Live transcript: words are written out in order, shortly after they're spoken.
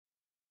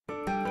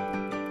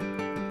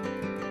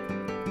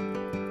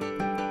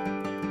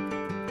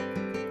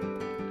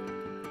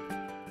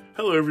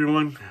Hello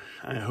everyone,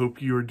 I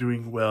hope you are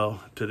doing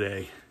well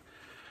today.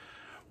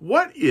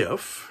 What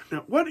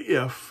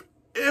if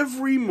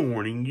every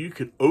morning you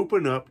could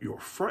open up your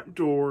front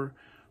door,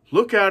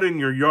 look out in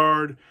your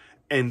yard,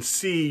 and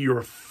see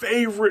your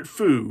favorite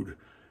food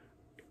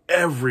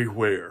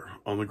everywhere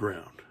on the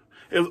ground?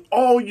 It was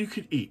all you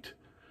could eat.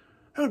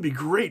 That would be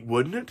great,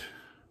 wouldn't it?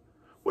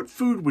 What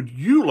food would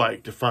you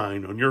like to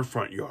find on your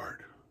front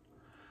yard?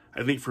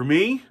 I think for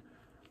me,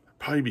 it'd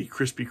probably be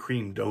Krispy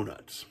Kreme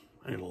donuts.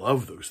 I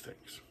love those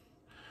things.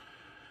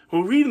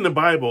 We'll read in the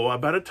Bible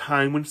about a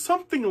time when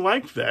something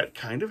like that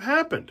kind of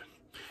happened.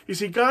 You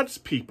see, God's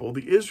people,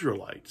 the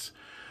Israelites,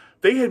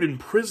 they had been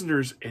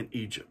prisoners in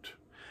Egypt.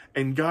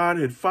 And God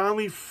had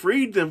finally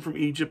freed them from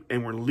Egypt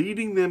and were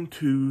leading them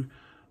to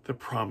the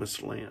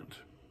promised land.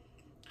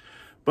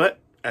 But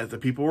as the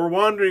people were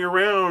wandering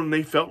around,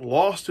 they felt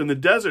lost in the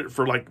desert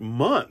for like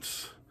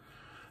months.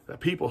 The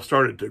people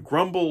started to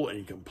grumble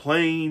and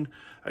complain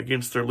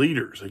against their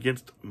leaders,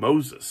 against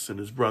Moses and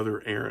his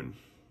brother Aaron.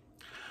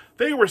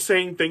 They were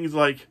saying things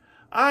like,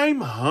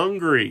 "I'm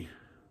hungry.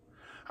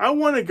 I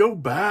want to go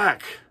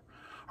back.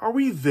 Are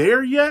we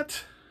there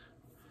yet?"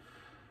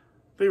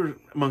 They were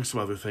among some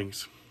other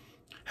things.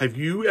 Have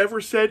you ever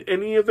said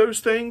any of those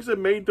things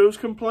and made those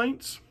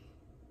complaints?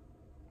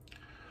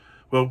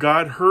 Well,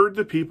 God heard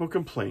the people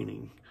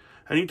complaining,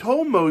 and he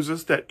told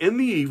Moses that in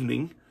the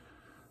evening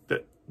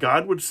that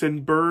God would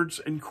send birds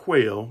and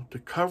quail to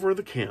cover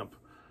the camp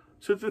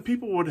so that the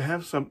people would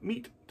have some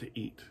meat to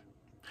eat.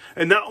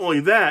 And not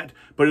only that,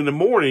 but in the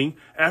morning,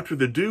 after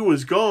the dew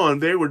was gone,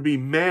 there would be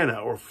manna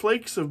or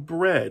flakes of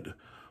bread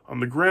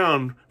on the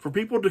ground for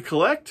people to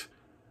collect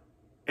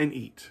and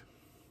eat.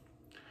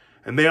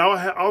 And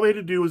all they had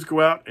to do was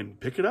go out and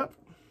pick it up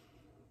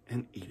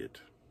and eat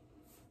it.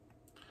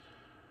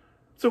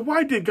 So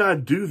why did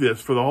God do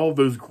this for all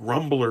those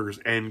grumblers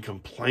and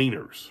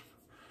complainers?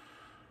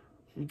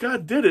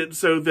 God did it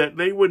so that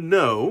they would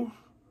know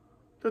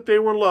that they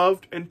were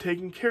loved and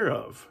taken care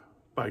of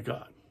by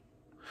God.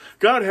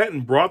 God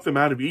hadn't brought them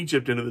out of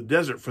Egypt into the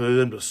desert for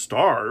them to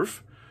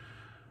starve.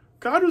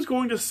 God was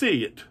going to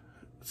see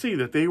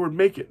that they would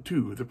make it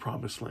to the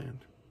promised land.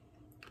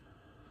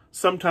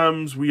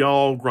 Sometimes we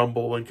all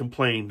grumble and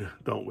complain,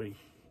 don't we?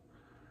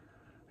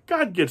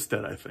 God gets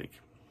that, I think.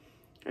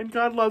 And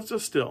God loves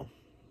us still.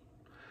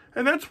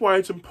 And that's why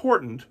it's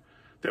important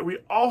that we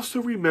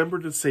also remember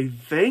to say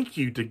thank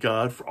you to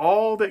God for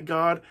all that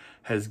God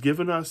has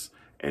given us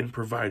and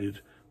provided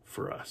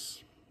for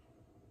us.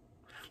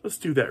 Let's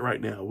do that right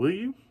now, will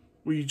you?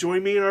 Will you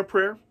join me in our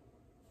prayer?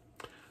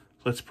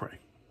 Let's pray.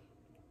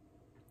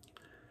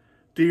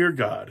 Dear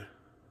God,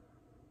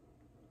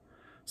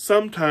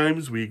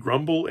 sometimes we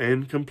grumble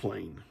and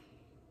complain.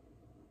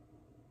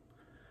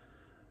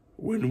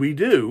 When we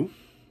do,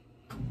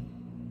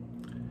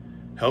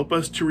 help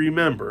us to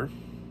remember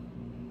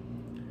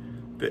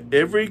that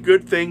every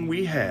good thing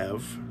we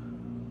have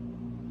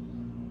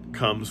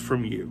comes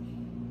from you.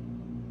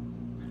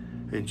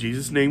 In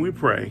Jesus' name we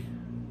pray.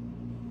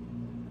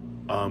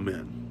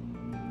 Amen.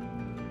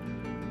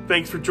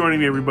 Thanks for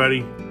joining me, everybody,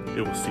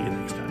 and we'll see you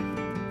next time.